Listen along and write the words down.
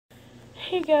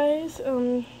Hey guys,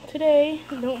 today,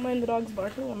 don't mind the dogs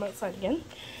barking, I'm outside again.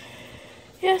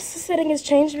 Yes, the setting has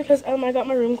changed because, I got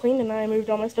my room cleaned and I moved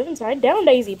all my stuff inside. Down,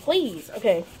 Daisy, please!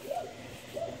 Okay.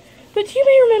 But you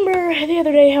may remember the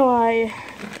other day how I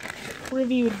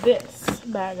reviewed this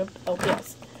bag of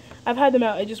LPS. I've had them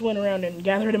out, I just went around and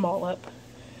gathered them all up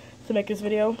to make this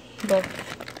video, but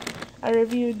I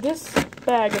reviewed this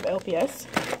bag of LPS.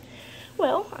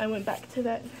 Well, I went back to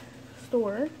that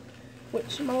store,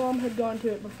 which my mom had gone to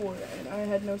it before, and I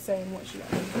had no say in what she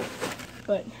got me.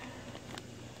 But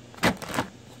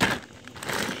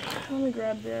let me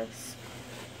grab this.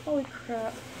 Holy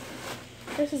crap.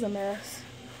 This is a mess.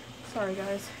 Sorry,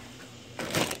 guys.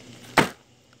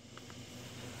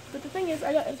 But the thing is,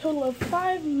 I got a total of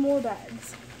 5 more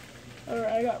bags. Or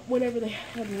I got whatever they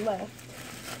had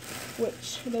left.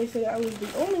 Which they said I was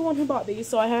the only one who bought these,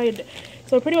 so I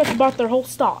pretty much bought their whole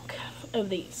stock of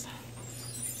these.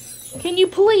 Can you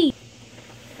please?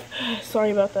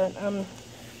 Sorry about that.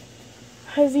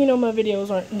 As you know, my videos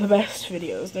aren't the best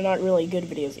videos. They're not really good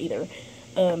videos either.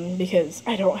 Because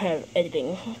I don't have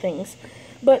editing things.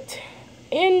 But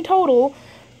in total,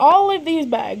 all of these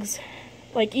bags,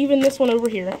 like even this one over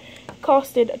here,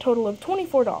 costed a total of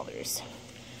 $24.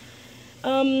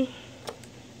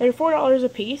 They're $4 a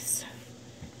piece.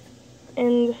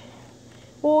 And,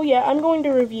 well, yeah, I'm going to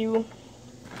review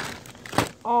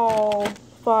all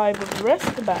 5 of the rest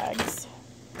of the bags.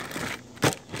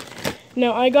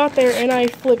 Now, I got there and I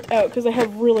flipped out because they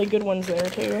have really good ones there,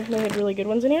 too. They had really good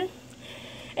ones in here.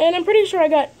 And I'm pretty sure I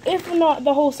got, if not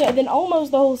the whole set, then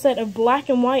almost the whole set of black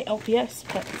and white LPS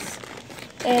pets.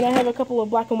 And I have a couple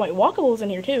of black and white walkables in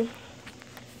here, too.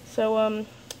 So,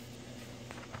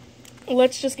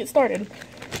 let's just get started.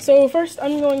 So, first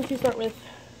I'm going to start with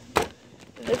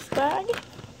this bag.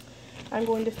 I'm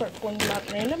going to start pulling them out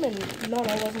at random, and not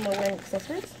all of them are wearing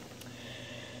accessories.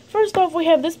 First off, we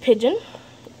have this pigeon,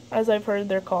 as I've heard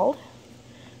they're called.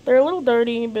 They're a little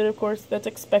dirty, but of course that's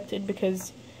expected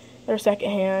because they're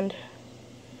secondhand.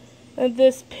 And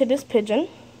this pigeon,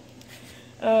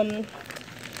 I'm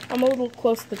a little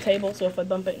close to the table, so if I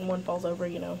bump it and one falls over,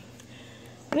 you know.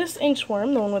 This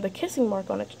inchworm, the one with a kissing mark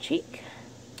on its cheek.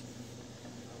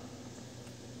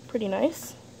 Pretty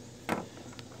nice.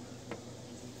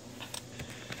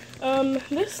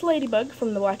 This ladybug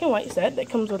from the black and white set that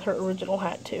comes with her original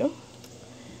hat too.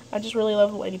 I just really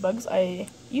love the ladybugs. I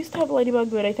used to have a ladybug,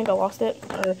 but I think I lost it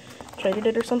or traded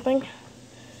it or something.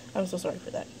 I'm so sorry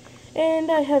for that.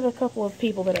 And I have a couple of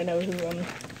people that I know who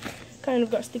kind of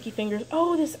got sticky fingers.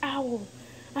 Oh, this owl!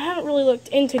 I haven't really looked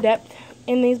into depth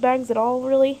in these bags at all,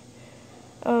 really.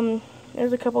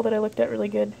 There's a couple that I looked at really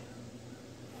good.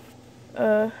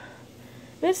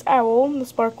 This owl, the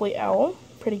sparkly owl,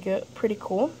 pretty good, pretty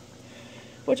cool.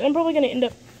 Which I'm probably going to end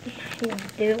up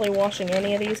barely washing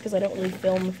any of these because I don't really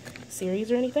film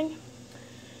series or anything.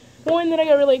 One that I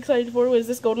got really excited for was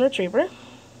this golden retriever.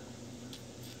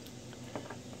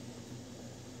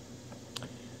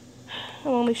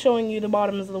 I'm only showing you the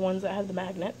bottoms of the ones that have the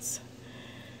magnets.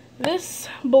 This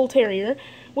bull terrier,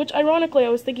 which ironically I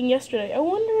was thinking yesterday, I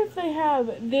wonder if they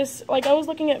have this, like I was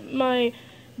looking at my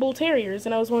bull terriers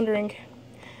and I was wondering,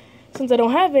 since I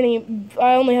don't have any,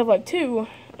 I only have like 2,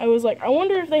 I was like, I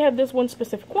wonder if they have this one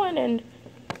specific one, and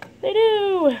they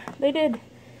do! They did.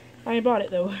 I bought it,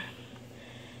 though.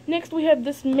 Next, we have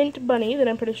this mint bunny that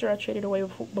I'm pretty sure I traded away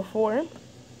before.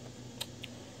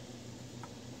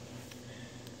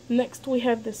 Next, we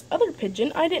have this other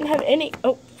pigeon. I didn't have any...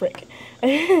 Oh, frick.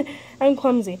 I'm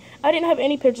clumsy. I didn't have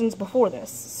any pigeons before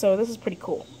this, so this is pretty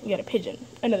cool. We got a pigeon.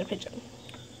 Another pigeon.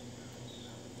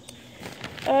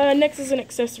 Next is an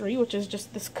accessory, which is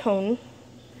just this cone.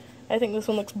 I think this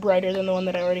one looks brighter than the one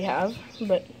that I already have,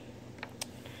 but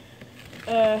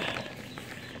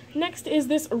next is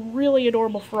this really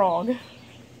adorable frog.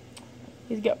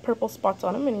 He's got purple spots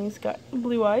on him and he's got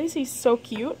blue eyes. He's so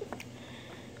cute.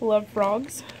 Love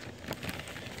frogs.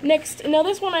 Next, now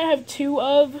this one I have 2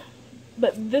 of,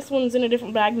 but this one's in a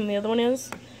different bag than the other one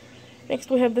is. Next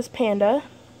we have this panda.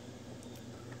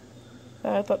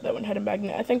 I thought that one had a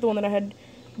magnet. I think the one that I had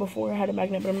before had a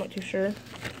magnet, but I'm not too sure.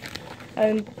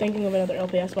 I'm thinking of another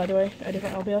LPS, by the way, a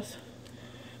different LPS.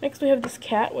 Next we have this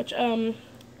cat, which, I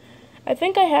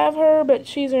think I have her, but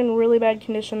she's in really bad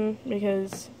condition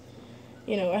because,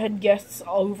 you know, I had guests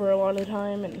over a lot of the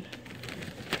time, and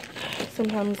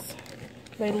sometimes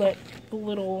they let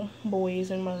little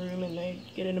boys in my room and they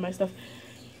get into my stuff.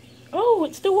 Oh,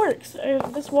 it still works! I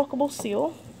have this walkable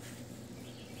seal.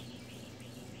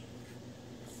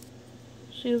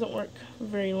 She doesn't work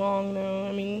very long, though,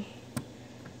 I mean...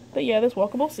 But yeah, this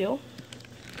walkable seal.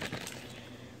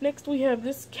 Next we have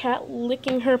this cat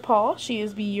licking her paw. She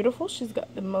is beautiful. She's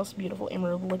got the most beautiful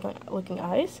emerald looking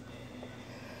eyes.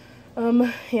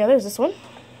 Yeah, there's this one.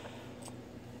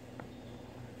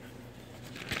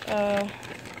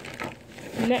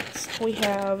 Next we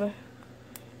have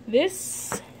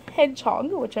this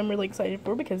hedgehog, which I'm really excited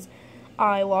for because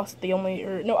I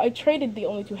I traded the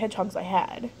only 2 hedgehogs I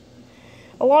had.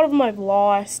 A lot of them I've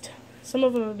lost. Some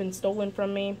of them have been stolen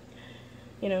from me.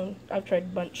 You know, I've tried a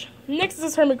bunch. Next is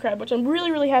this hermit crab, which I'm really,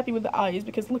 really happy with the eyes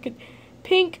because look at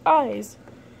pink eyes.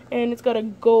 And it's got a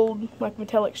gold, like,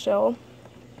 metallic shell.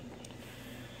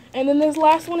 And then this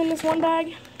last one in this one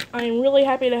bag, I'm really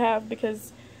happy to have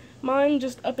because mine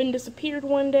just up and disappeared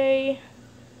one day.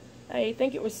 I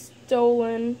think it was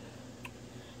stolen.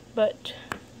 But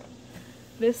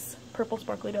this purple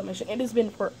sparkly Dalmatian, it has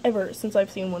been forever since I've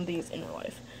seen one of these in real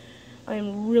life. I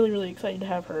am really, really excited to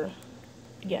have her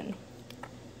again.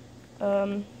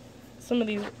 Some of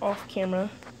these are off camera.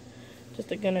 Just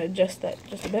gonna adjust that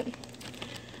just a bit.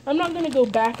 I'm not gonna go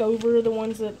back over the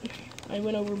ones that I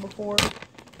went over before.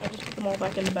 I just put them all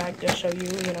back in the bag to show you,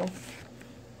 you know.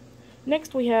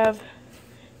 Next we have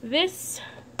this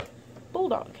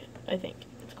bulldog, I think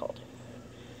it's called.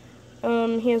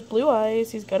 He has blue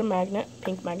eyes. He's got a magnet,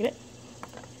 pink magnet.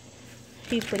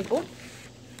 He's pretty cool.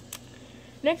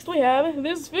 Next we have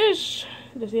this fish.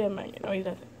 Does he have a magnet? Oh, he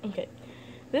doesn't. Okay.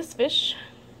 This fish,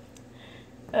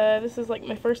 this is like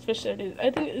my first fish that is,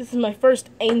 I think this is my first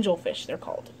angel fish, they're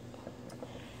called.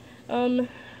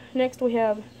 Next we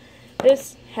have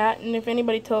this hat, and if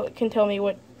anybody can tell me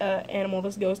what animal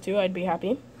this goes to, I'd be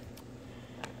happy.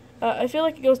 I feel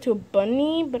like it goes to a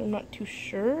bunny, but I'm not too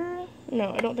sure.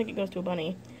 No, I don't think it goes to a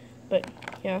bunny, but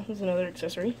yeah, there's another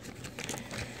accessory.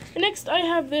 And next I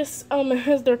have this,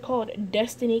 as they're called,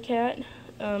 Destiny cat.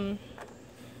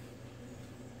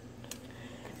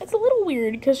 It's a little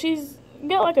weird because she's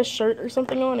got like a shirt or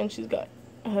something on and she's got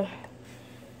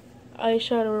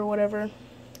eyeshadow or whatever.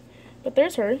 But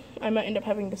there's her. I might end up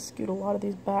having to scoot a lot of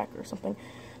these back or something.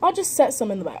 I'll just set some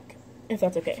in the back, if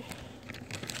that's okay.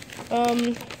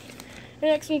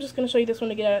 Next I'm just going to show you this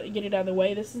one to get it out of the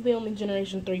way. This is the only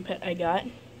Generation 3 pet I got.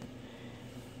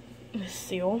 This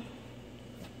seal.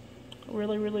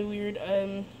 Really, really weird.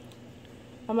 I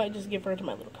might just give her to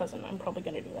my little cousin. I'm probably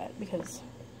going to do that because,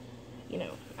 you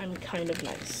know, I'm kind of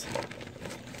nice.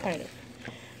 Kind of.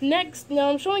 Next, now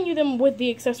I'm showing you them with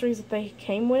the accessories that they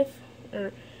came with,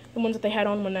 or the ones that they had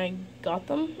on when I got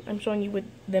them. I'm showing you with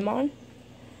them on.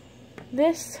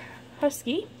 This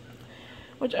husky,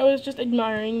 which I was just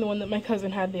admiring, the one that my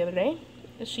cousin had the other day.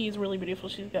 She is really beautiful.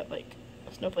 She's got, like,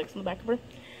 snowflakes on the back of her.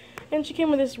 And she came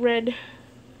with this red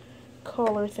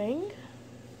collar thing.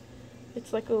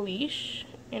 It's like a leash,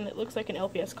 and it looks like an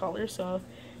LPS collar, so,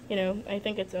 you know, I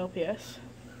think it's LPS.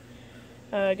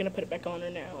 Gonna put it back on her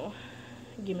now.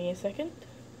 Give me a second.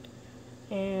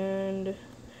 And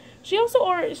she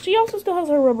also still has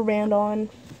her rubber band on.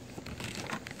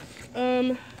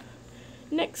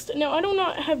 Next, now I do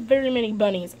not have very many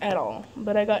bunnies at all,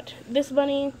 but I got this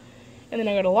bunny, and then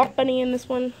I got a lock bunny in this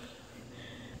one.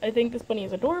 I think this bunny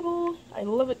is adorable. I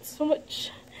love it so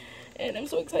much. And I'm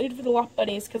so excited for the lock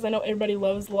bunnies because I know everybody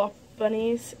loves lock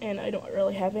bunnies and I don't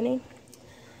really have any.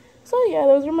 So yeah,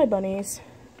 those are my bunnies.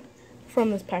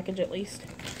 From this package at least.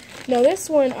 Now this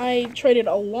one I traded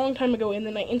a long time ago and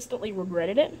then I instantly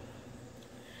regretted it.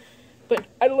 But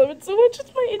I love it so much.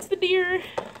 It's the deer.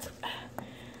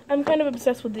 I'm kind of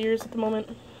obsessed with deers at the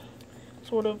moment.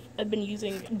 Sort of. I've been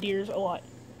using deers a lot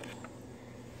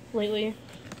lately.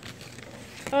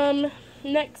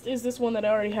 Next is this one that I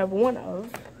already have one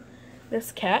of.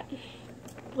 This cat.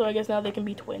 So I guess now they can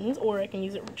be twins, or I can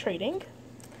use it for trading.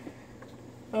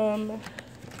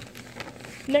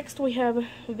 Next we have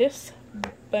this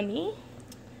bunny.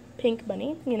 Pink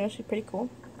bunny. You know, she's pretty cool.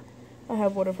 I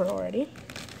have one of her already.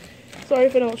 Sorry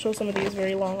if I don't show some of these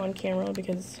very long on camera,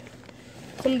 because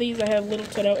some of these I have little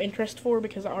to no interest for,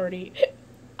 because I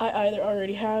either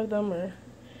already have them, or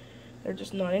they're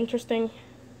just not interesting.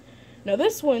 Now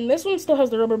this one still has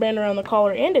the rubber band around the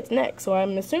collar and its neck, so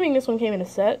I'm assuming this one came in a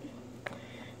set.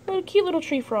 A cute little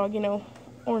tree frog, you know,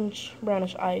 orange,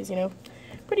 brownish eyes, you know.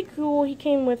 Pretty cool. He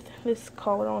came with this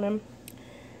collar on him.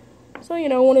 So, you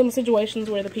know, one of the situations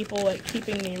where the people like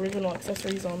keeping the original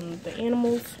accessories on the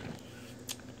animals.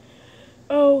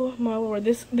 Oh my lord,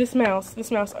 this mouse,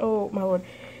 oh my lord.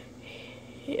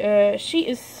 She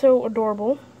is so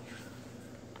adorable.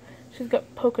 She's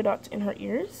got polka dots in her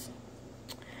ears.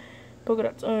 Polka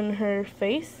dots on her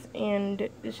face, and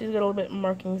she's got a little bit of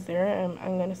markings there.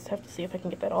 I'm gonna have to see if I can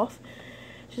get that off.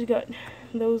 She's got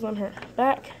those on her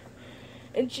back,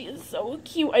 and she is so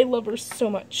cute. I love her so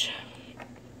much.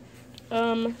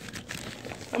 I'm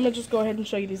gonna just go ahead and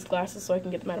show you these glasses so I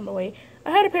can get them out of my way.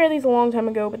 I had a pair of these a long time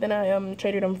ago, but then I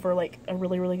traded them for like a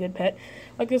really, really good pet.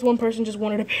 Like this one person just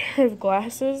wanted a pair of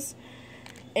glasses,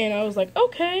 and I was like,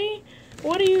 okay,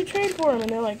 what do you trade for them? And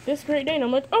they're like, this Great Dane.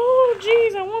 I'm like, oh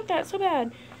geez, I want that so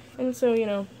bad. And so, you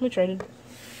know, we traded.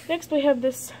 Next we have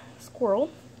this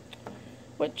squirrel,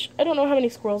 which I don't know how many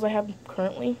squirrels I have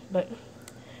currently, but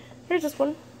here's this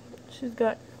one. She's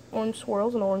got orange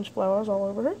swirls and orange flowers all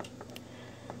over her.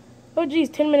 Oh geez,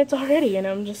 10 minutes already, and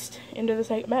I'm just into the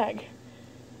second bag.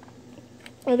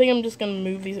 I think I'm just going to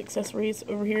move these accessories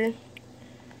over here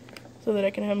so that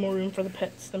I can have more room for the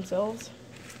pets themselves.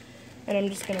 And I'm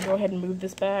just going to go ahead and move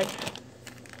this bag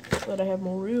so that I have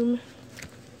more room.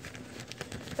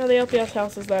 Now the LPS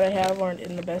houses that I have aren't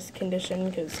in the best condition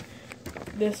because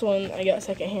this one I got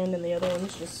secondhand and the other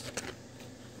one's just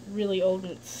really old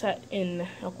and sat in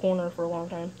a corner for a long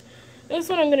time. This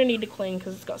one I'm going to need to clean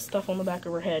because it's got stuff on the back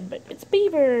of her head, but it's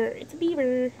Beaver! It's a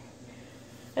Beaver!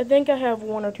 I think I have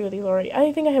one or two of these already.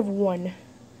 I think I have one.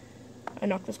 I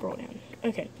knocked the scroll down.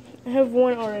 Okay. I have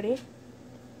one already.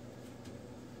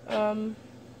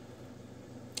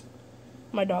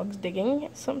 My dog's digging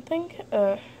at something.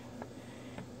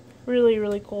 Really,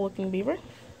 really cool looking beaver.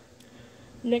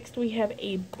 Next we have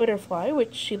a butterfly,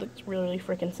 which she looks really, really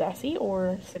freaking sassy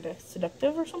or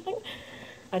seductive or something.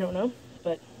 I don't know,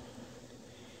 but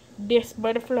this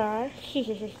butterfly.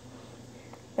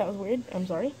 That was weird. I'm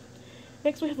sorry.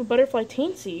 Next we have a butterfly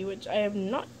teensy, which I have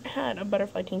not had a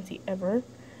butterfly teensy ever.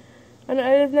 And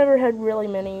I've never had really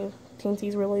many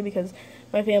teensies really because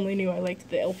my family knew I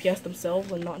liked the LPS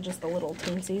themselves and not just the little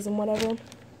teensies and whatever.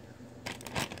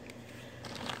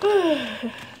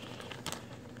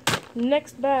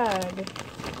 Next bag.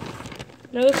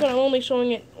 Now this one I'm only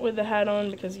showing it with the hat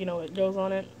on because, you know, it goes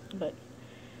on it, but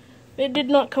it did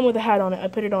not come with a hat on it. I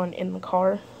put it on in the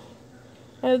car.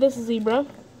 I have this zebra.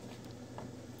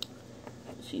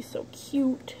 She's so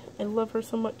cute. I love her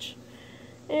so much.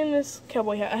 And this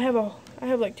cowboy hat. I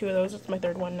have like two of those. It's my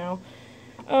third one now.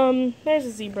 There's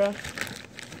a zebra.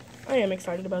 I am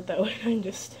excited about that one. I'm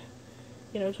just,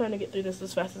 you know, trying to get through this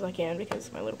as fast as I can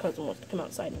because my little cousin wants to come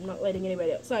outside. I'm not letting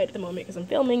anybody outside at the moment because I'm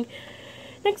filming.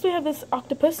 Next we have this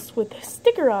octopus with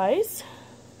sticker eyes.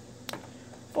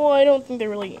 Well, I don't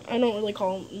really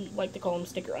like to call them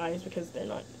sticker eyes because they're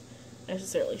not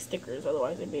necessarily stickers,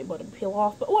 otherwise they'd be able to peel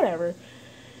off, but whatever.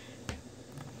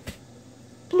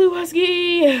 Blue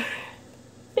husky!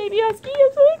 Baby husky,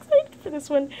 I'm so excited for this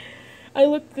one. I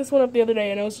looked this one up the other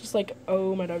day and I was just like,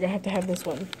 oh my dog, I have to have this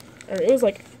one. Or it was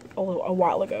like a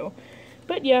while ago.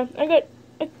 But yeah, I got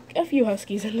a few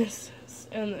huskies in this,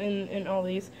 in all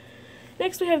these.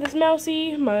 Next we have this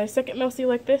mousy, my second mousy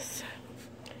like this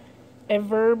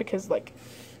ever, because like,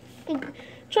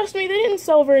 trust me, they didn't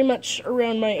sell very much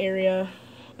around my area,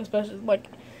 especially like,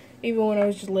 even when I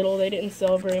was just little, they didn't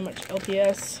sell very much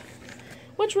LPS,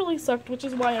 which really sucked, which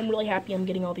is why I'm really happy I'm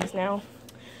getting all these now.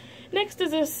 Next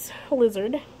is this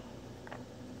lizard.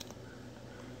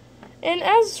 And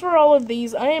as for all of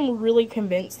these, I am really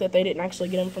convinced that they didn't actually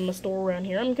get them from the store around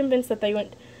here. I'm convinced that they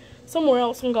went somewhere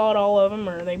else and got all of them,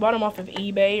 or they bought them off of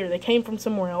eBay, or they came from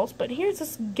somewhere else. But here's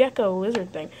this gecko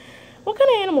lizard thing. What kind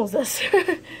of animal is this?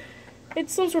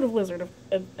 It's some sort of lizard,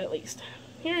 at least.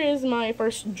 Here is my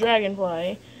first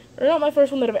dragonfly. Or not my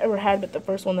first one that I've ever had, but the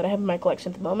first one that I have in my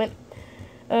collection at the moment.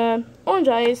 Orange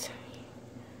eyes.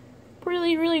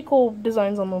 Really, really cool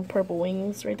designs on the purple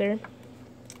wings right there.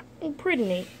 Pretty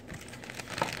neat.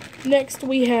 Next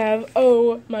we have,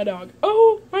 oh, my dog.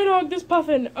 Oh, my dog, this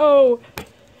puffin. Oh,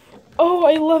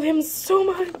 I love him so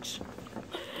much.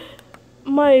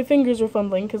 My fingers are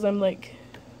fumbling because I'm like,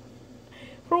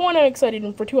 for one, I'm excited,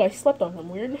 and for two, I slept on him.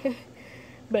 Weird.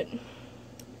 But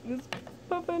this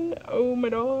puffin, oh, my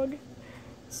dog.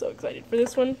 So excited for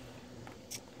this one.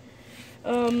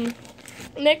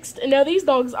 Next, now these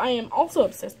dogs I am also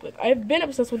obsessed with. I've been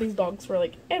obsessed with these dogs for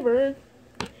like ever.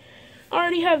 I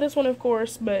already have this one, of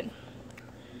course, but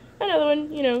another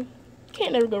one, you know,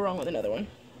 can't never go wrong with another one.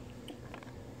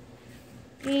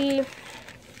 This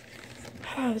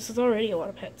is already a lot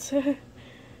of pets.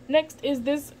 Next is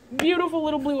this beautiful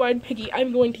little blue-eyed piggy.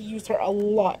 I'm going to use her a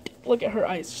lot. Look at her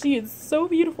eyes. She is so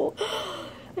beautiful.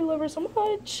 I love her so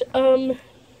much.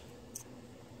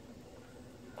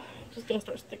 Just gonna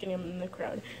start sticking him in the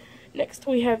crowd. Next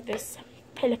we have this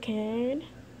pelican.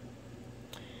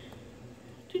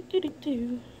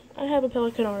 I have a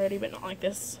pelican already, but not like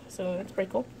this, so it's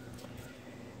pretty cool.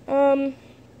 Now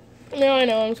I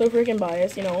know I'm so freaking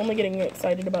biased, you know, only getting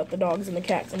excited about the dogs and the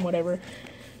cats and whatever.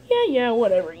 Yeah,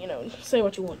 whatever, you know, say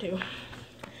what you want to.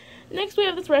 Next we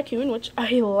have this raccoon, which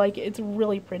I like. It's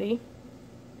really pretty.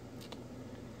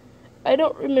 I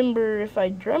don't remember if I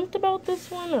dreamt about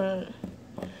this one or...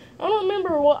 I don't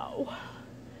remember what...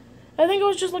 I think I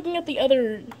was just looking at the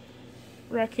other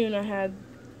raccoon I had,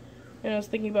 and I was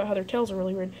thinking about how their tails are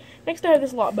really weird. Next I have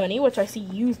this lot bunny, which I see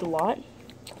used a lot.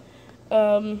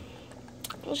 Well,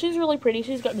 she's really pretty.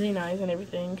 She's got green eyes and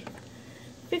everything.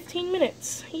 15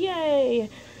 minutes. Yay!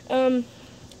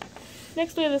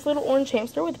 Next we have this little orange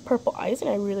hamster with purple eyes, and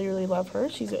I really, really love her.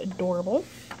 She's adorable.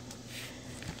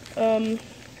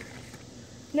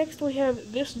 Next we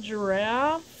have this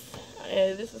giraffe.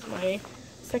 This is my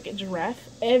second giraffe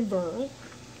ever.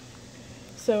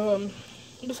 So,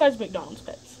 besides McDonald's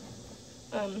pets.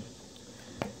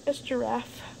 This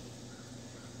giraffe.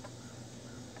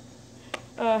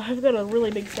 I've got a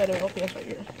really big set of LPS right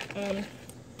here.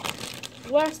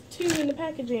 Last two in the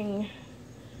packaging.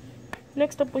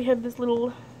 Next up we have this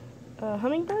little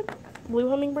hummingbird. Blue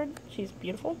hummingbird. She's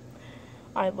beautiful.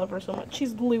 I love her so much.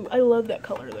 She's blue. I love that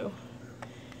color though.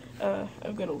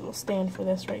 I've got a little stand for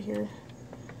this right here.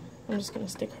 I'm just going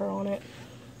to stick her on it.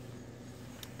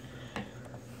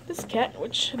 This cat,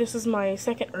 which this is my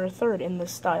second or third in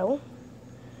this style.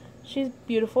 She's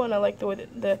beautiful, and I like the way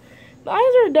that the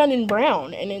eyes are done in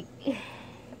brown, and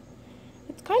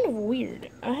it's kind of weird.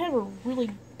 I have a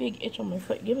really big itch on my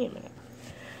foot. Give me a minute.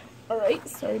 Alright,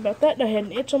 sorry about that. I had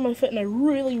an itch on my foot, and I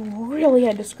really, really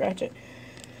had to scratch it.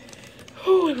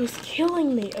 Oh, it was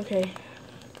killing me. Okay.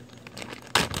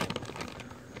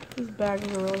 These bags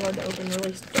are really hard to open,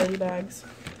 really sturdy bags.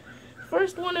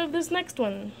 First one of this next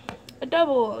one. A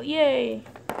double, yay!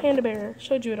 Panda bear,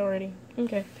 showed you it already.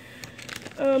 Okay.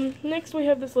 Next we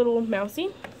have this little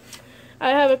mousey. I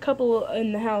have a couple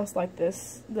in the house like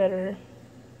this that are,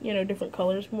 you know, different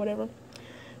colors and whatever.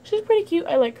 She's pretty cute,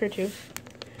 I like her too.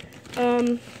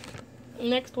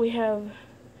 Next we have,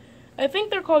 I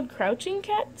think they're called crouching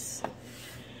cats.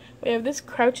 We have this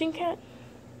crouching cat.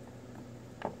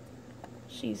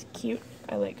 She's cute.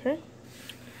 I like her.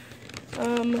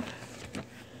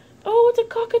 Oh, it's a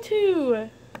cockatoo,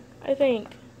 I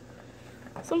think.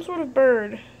 Some sort of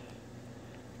bird.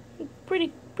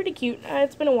 Pretty cute.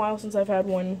 It's been a while since I've had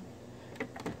one.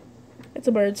 It's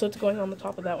a bird, so it's going on the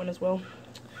top of that one as well.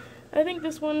 I think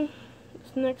this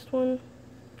next one,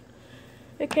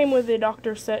 it came with a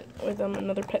doctor set with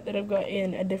another pet that I've got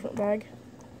in a different bag.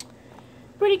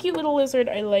 Pretty cute little lizard.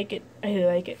 I like it. I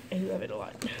like it. I love it a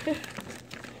lot.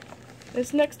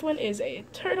 This next one is a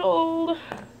turtle.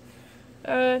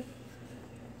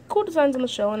 Cool designs on the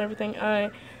shell and everything.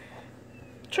 I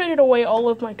traded away all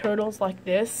of my turtles like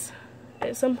this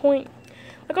at some point.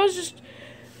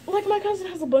 Like my cousin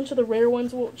has a bunch of the rare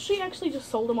ones. Well, she actually just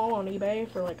sold them all on eBay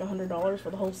for like $100 for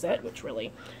the whole set, which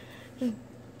really,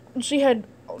 she had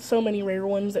so many rare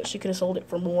ones that she could have sold it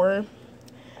for more.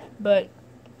 But,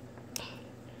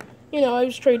 you know, I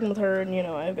was trading with her, and, you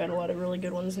know, I've got a lot of really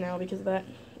good ones now because of that.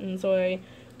 And so I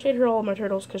traded her all of my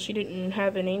turtles because she didn't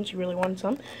have any and she really wanted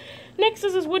some. Next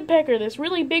is this woodpecker, this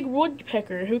really big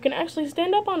woodpecker who can actually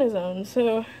stand up on his own.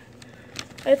 So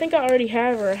I think I already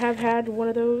have or have had one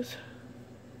of those.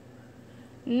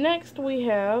 Next we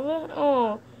have,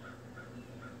 oh,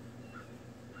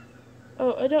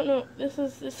 I don't know,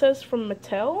 it says from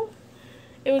Mattel.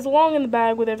 It was along in the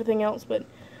bag with everything else, but,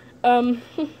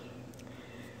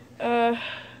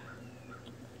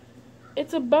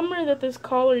 it's a bummer that this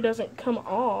collar doesn't come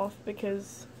off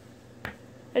because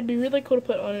it'd be really cool to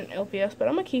put on an LPS, but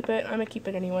I'm gonna keep it. I'm gonna keep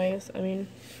it anyways. I mean,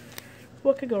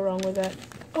 what could go wrong with that?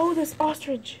 Oh, this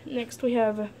ostrich. Next we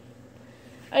have,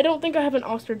 I don't think I have an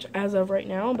ostrich as of right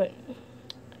now, but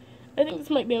I think this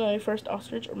might be my first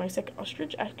ostrich or my second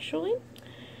ostrich actually.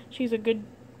 She's a good,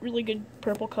 really good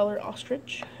purple color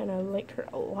ostrich, and I like her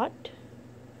a lot.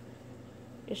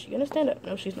 Is she gonna stand up?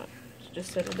 No, she's not. She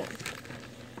just settled down.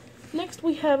 Next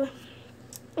we have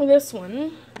this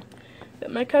one that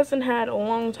my cousin had a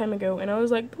long time ago, and I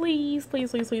was like, please,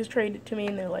 please, please, please trade it to me,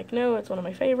 and they're like, no, it's one of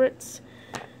my favorites.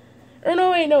 Or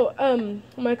no, wait, no,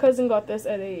 my cousin got this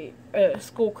at a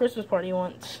school Christmas party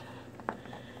once.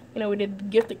 You know, we did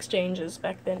gift exchanges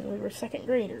back then. We were second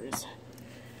graders.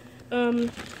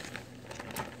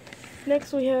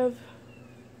 Next we have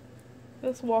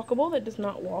this walkable that does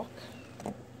not walk.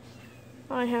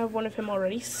 I have one of him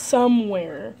already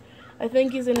somewhere. I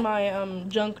think he's in my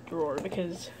junk drawer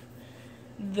because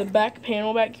the back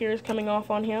panel back here is coming off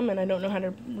on him, and I don't know how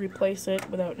to replace it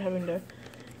without having to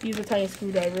use a tiny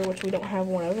screwdriver, which we don't have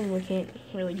one of, and we can't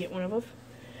really get one of.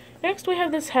 Next we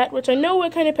have this hat, which I know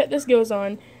what kind of pet this goes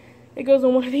on. It goes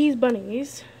on one of these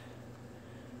bunnies.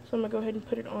 So I'm going to go ahead and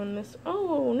put it on this.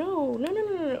 Oh, no.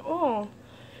 Oh,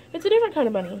 it's a different kind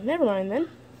of bunny. Never mind then.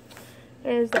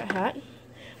 There's that hat.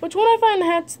 Which when I find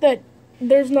hats that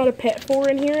there's not a pet for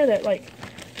in here that, like,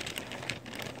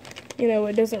 you know,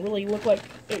 it doesn't really look like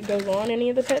it goes on any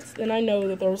of the pets, then I know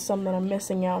that there's some that I'm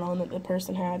missing out on that the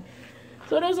person had.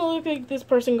 So it doesn't look like this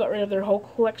person got rid of their whole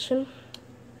collection.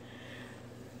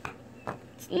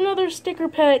 It's another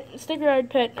sticker-eyed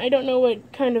pet. I don't know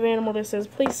what kind of animal this is.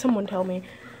 Please, someone tell me.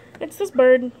 It's this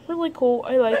bird. Really cool.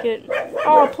 I like it.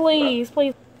 Oh, please,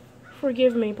 please.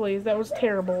 Forgive me, please. That was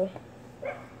terrible.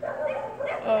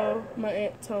 Oh, my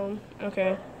aunt's home.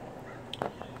 Okay.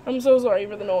 I'm so sorry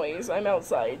for the noise. I'm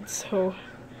outside, so...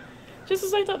 Just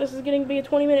as I thought, this is going to be a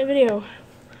 20-minute video.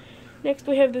 Next,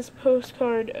 we have this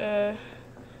postcard,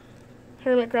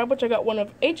 hermit crab, which I got one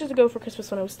of ages ago for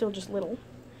Christmas when I was still just little.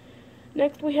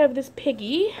 Next, we have this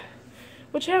piggy,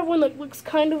 which I have one that looks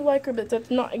kind of like her, but that's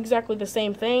not exactly the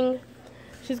same thing.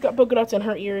 She's got polka dots in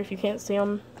her ear, if you can't see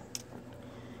them.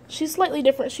 She's slightly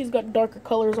different. She's got darker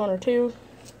colors on her, too.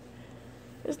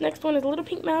 This next one is a little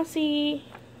pink mousey.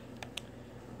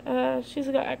 She's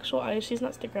got actual eyes. She's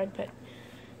not sticker-eyed pet.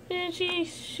 Yeah,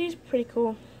 she's pretty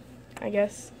cool, I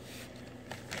guess.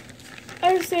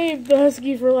 I saved the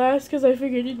husky for last because I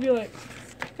figured you'd be like,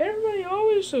 everybody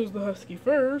always shows the husky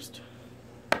first.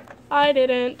 I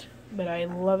didn't, but I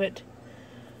love it.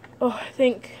 Oh, I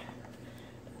think...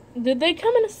 Did they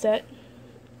come in a set?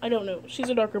 I don't know. She's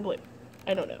a darker blue.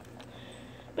 I don't know.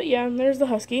 But yeah, there's the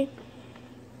husky.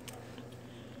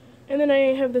 And then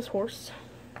I have this horse.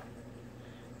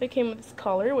 They came with this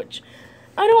collar, which...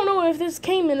 I don't know if this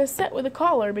came in a set with a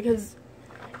collar because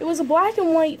it was a black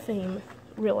and white theme,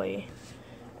 really.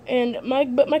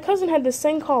 But my cousin had the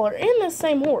same collar and the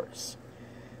same horse.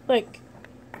 Like,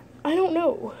 I don't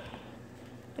know.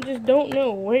 I just don't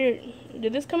know. Where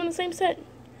did this come in the same set?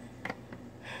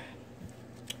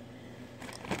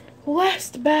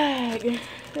 Last bag.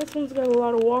 This one's got a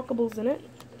lot of walkables in it,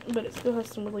 but it still has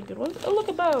some really good ones. Oh, look,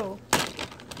 a bow.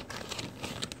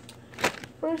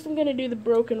 First, I'm gonna do the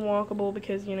broken walkable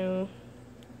because, you know,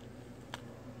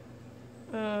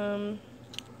 I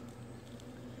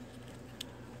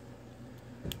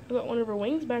got one of her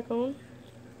wings back on.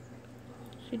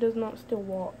 She does not still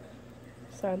walk,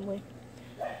 sadly.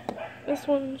 This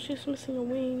one, she's missing a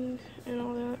wing and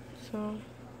all that, so.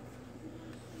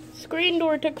 Screen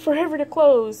door took forever to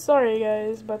close. Sorry,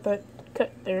 guys, about that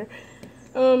cut there.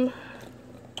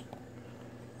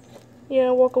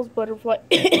 Yeah, Wackle's butterfly.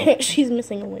 She's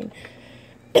missing a wing.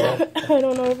 I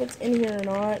don't know if it's in here or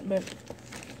not, but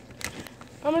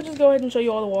I'm gonna just go ahead and show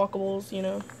you all the walkables, you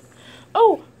know.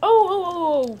 Oh!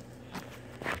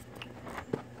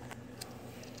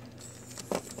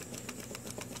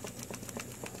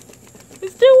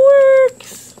 It still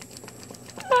works!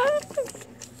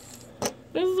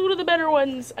 This is one of the better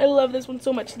ones. I love this one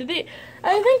so much.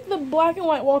 I think the black and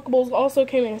white walkables also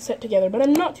came in a set together, but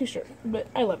I'm not too sure. But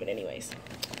I love it anyways.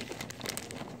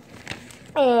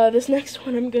 This next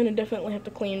one I'm gonna definitely have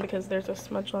to clean because there's a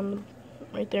smudge on them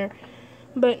right there.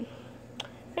 But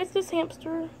it's this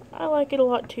hamster. I like it a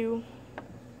lot too.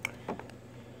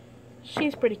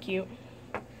 She's pretty cute.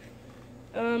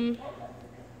 This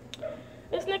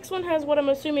next one has what I'm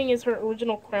assuming is her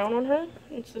original crown on her.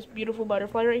 It's this beautiful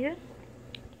butterfly right here.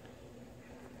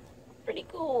 Pretty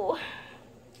cool.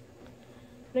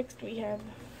 Next we have...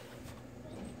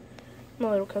 My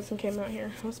little cousin came out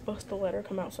here. I was supposed to let her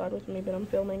come outside with me, but I'm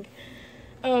filming.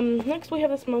 Next we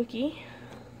have this monkey.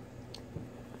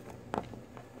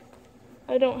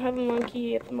 I don't have a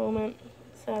monkey at the moment,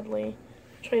 sadly.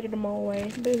 Traded them all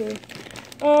away. Boo-hoo.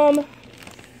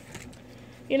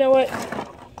 You know what?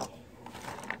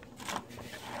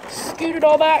 Scoot it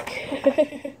all back.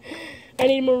 I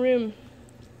need more room.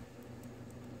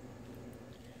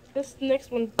 This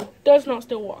next one does not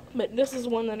still walk, but this is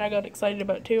one that I got excited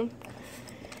about too.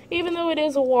 Even though it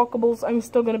is a walkables, I'm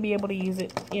still going to be able to use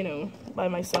it, you know, by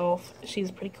myself.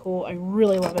 She's pretty cool. I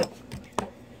really love it.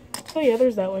 So yeah,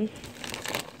 there's that one.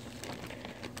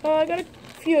 I got a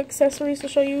few accessories to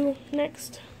show you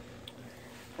next.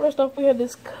 First off, we have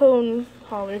this cone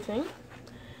hollar thing,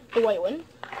 the white one.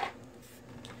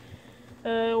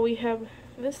 We have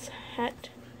this hat,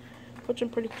 which I'm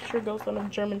pretty sure goes on a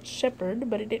German Shepherd,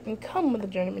 but it didn't come with a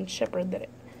German Shepherd that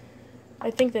I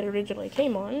think that originally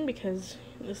came on, because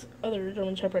this other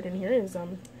German Shepherd in here is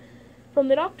from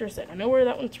the doctor set. I know where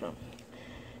that one's from.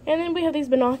 And then we have these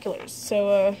binoculars,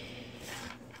 so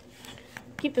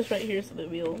keep this right here so that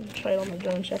we'll try it on the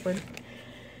German Shepherd.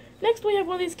 Next we have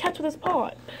one of these cats with his paw.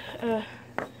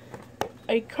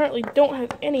 I currently don't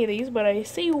have any of these, but I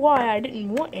see why I didn't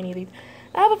want any of these.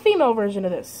 I have a female version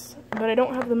of this, but I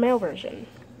don't have the male version.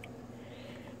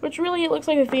 Which really, it looks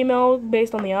like a female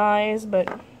based on the eyes,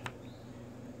 but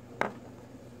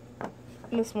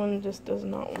This one just does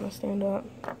not want to stand up.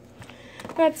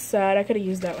 That's sad. I could have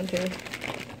used that one too.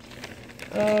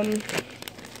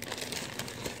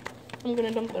 I'm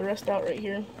gonna dump the rest out right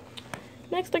here.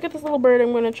 Next, I got this little bird.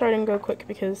 I'm gonna try and go quick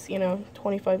because, you know,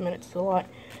 25 minutes is a lot.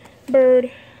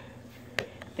 Bird.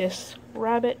 This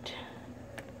rabbit.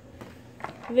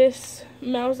 This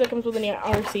mouse that comes with an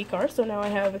RC car. So now I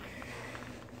have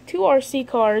 2 RC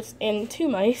cars and 2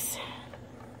 mice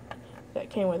that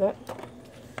came with it.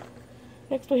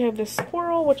 Next we have this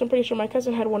squirrel, which I'm pretty sure my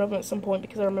cousin had one of them at some point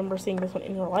because I remember seeing this one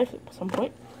in real life at some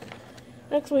point.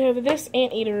 Next we have this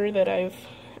anteater that I've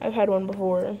had one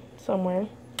before somewhere.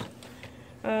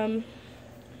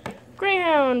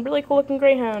 Greyhound, really cool looking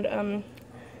greyhound.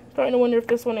 Starting to wonder if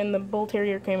this one and the bull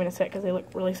terrier came in a set because they look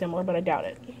really similar, but I doubt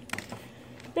it.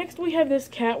 Next we have this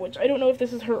cat, which I don't know if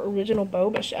this is her original bow,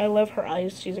 but I love her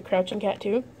eyes. She's a crouching cat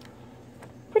too.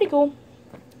 Pretty cool.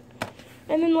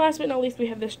 And then last but not least, we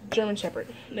have this German Shepherd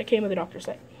that came with the doctor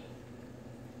set.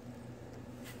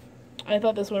 I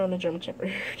thought this went on a German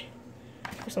Shepherd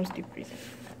for some stupid reason.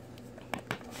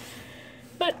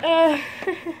 But,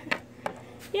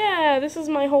 yeah, this is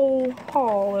my whole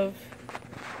haul of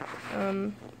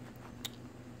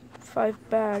 5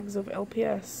 bags of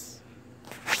LPS.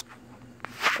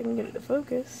 If I can get it to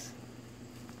focus.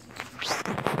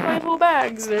 5 whole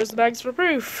bags. There's the bags for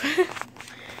proof.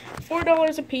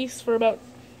 $4 a piece for about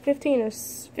 15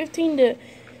 to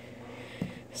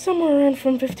somewhere around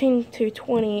from 15 to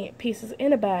 20 pieces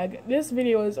in a bag. This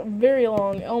video is very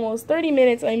long, almost 30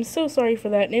 minutes. I'm so sorry for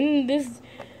that. And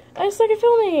I suck at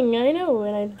filming, I know,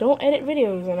 and I don't edit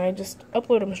videos, and I just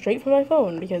upload them straight from my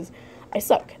phone because I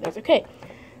suck. That's okay.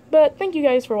 But thank you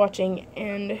guys for watching,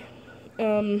 and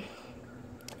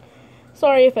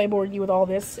sorry if I bored you with all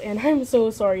this, and I'm so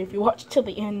sorry if you watched till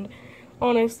the end.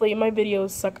 Honestly, my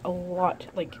videos suck a lot,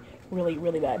 like, really,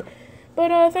 really bad.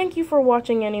 But, thank you for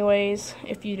watching anyways,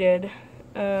 if you did.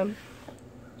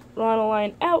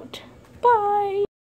 Ronaldline out. Bye!